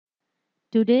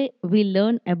Today we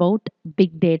learn about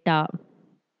big data.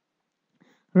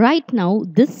 Right now,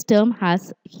 this term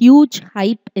has huge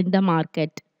hype in the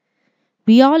market.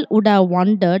 We all would have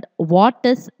wondered what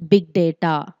is big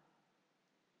data.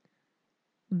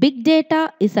 Big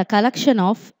data is a collection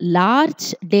of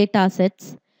large data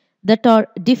sets that are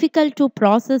difficult to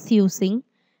process using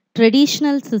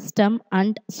traditional system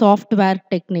and software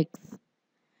techniques.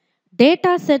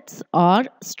 Data sets are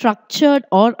structured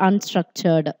or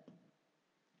unstructured.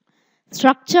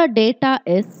 Structured data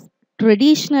is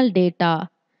traditional data,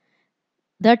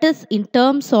 that is in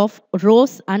terms of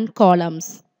rows and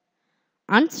columns.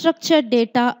 Unstructured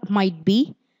data might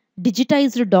be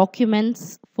digitized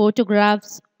documents,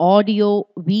 photographs, audio,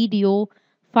 video,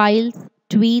 files,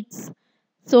 tweets,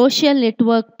 social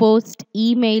network posts,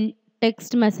 email,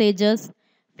 text messages,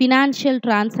 financial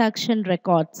transaction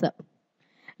records.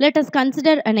 Let us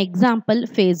consider an example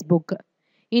Facebook.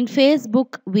 In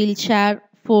Facebook, we'll share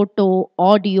photo,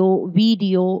 audio,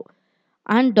 video,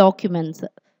 and documents.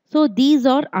 So these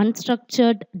are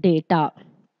unstructured data.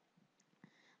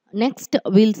 Next,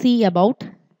 we'll see about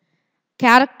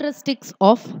characteristics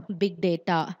of big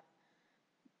data.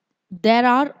 There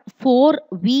are four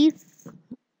V's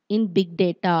in big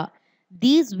data.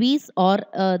 These V's are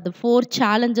the four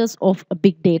challenges of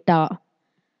big data.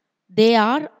 They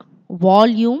are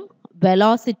volume,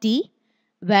 velocity,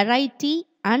 variety,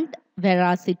 and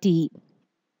veracity.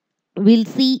 We'll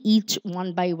see each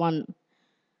one by one.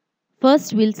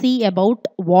 First, we'll see about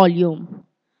volume.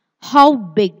 How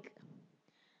big?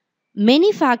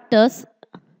 Many factors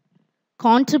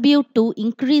contribute to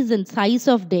increase in size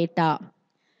of data.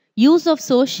 Use of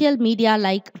social media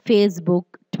like Facebook,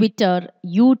 Twitter,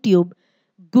 YouTube,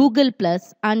 Google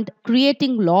Plus, and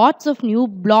creating lots of new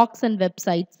blogs and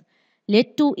websites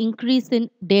led to increase in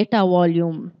data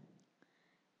volume.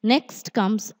 Next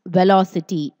comes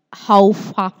velocity.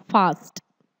 Fast?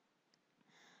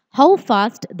 How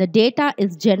fast the data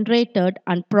is generated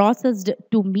and processed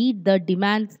to meet the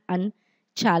demands and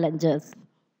challenges.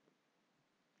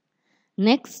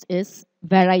 Next is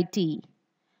variety.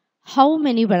 How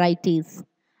many varieties?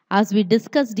 As we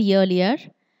discussed earlier,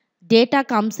 data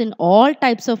comes in all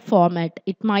types of format.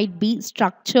 It might be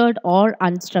structured or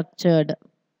unstructured.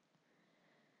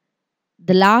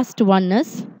 The last one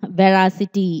is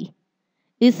veracity.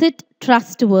 Is it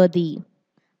trustworthy?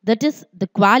 That is the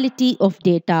quality of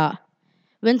data.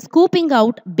 When scooping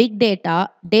out big data,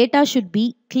 data should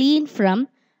be clean from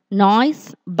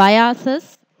noise,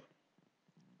 biases,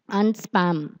 and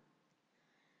spam.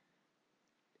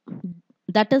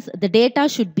 That is, the data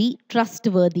should be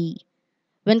trustworthy.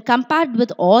 When compared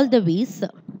with all the V's,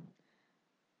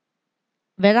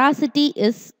 veracity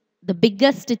is the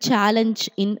biggest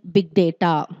challenge in big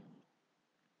data.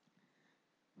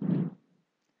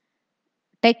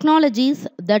 Technologies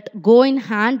that go in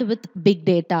hand with big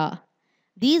data.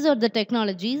 These are the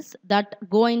technologies that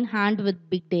go in hand with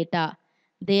big data.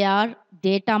 They are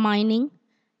data mining,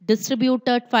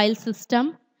 distributed file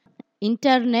system,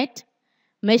 internet,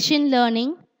 machine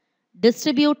learning,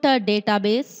 distributed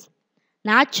database,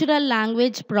 natural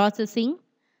language processing,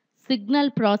 signal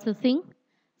processing,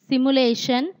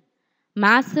 simulation,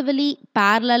 massively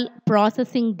parallel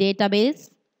processing database,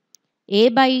 A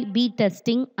by B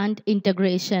testing, and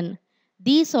integration.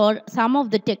 These are some of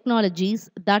the technologies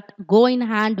that go in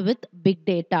hand with big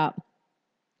data.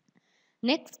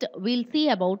 Next, we'll see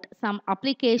about some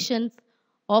applications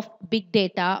of big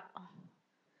data.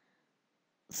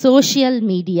 Social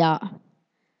media.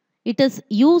 It is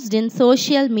used in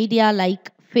social media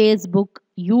like Facebook,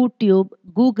 YouTube,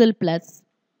 Google Plus,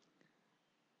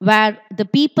 where the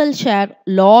people share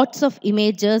lots of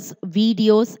images,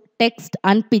 videos, text,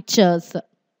 and pictures.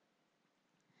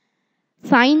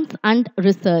 Science and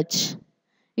research.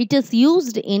 It is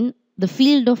used in the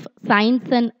field of science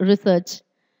and research.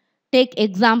 Take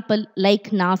example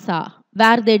like NASA,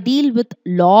 where they deal with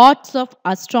lots of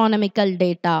astronomical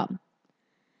data.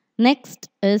 Next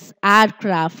is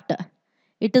aircraft.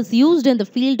 It is used in the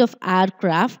field of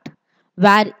aircraft,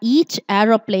 where each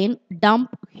aeroplane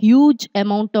dump huge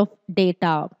amount of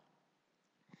data.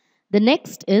 The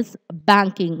next is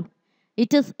banking.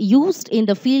 It is used in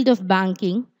the field of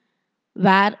banking,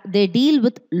 where they deal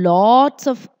with lots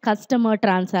of customer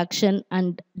transaction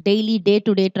and daily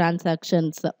day-to-day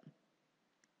transactions.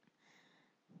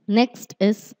 Next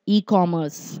is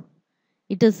e-commerce.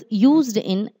 It is used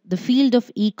in the field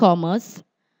of e-commerce.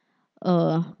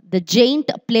 The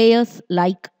giant players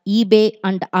like eBay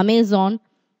and Amazon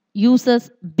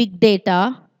uses big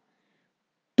data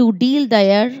to deal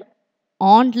their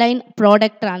online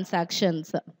product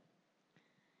transactions.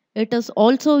 It is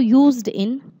also used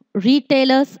in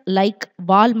retailers like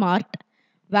Walmart,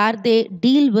 where they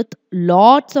deal with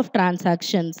lots of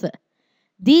transactions.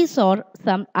 These are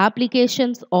some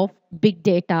applications of big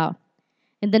data.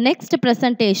 In the next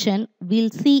presentation,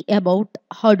 we'll see about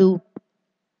Hadoop.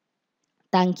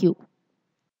 Thank you.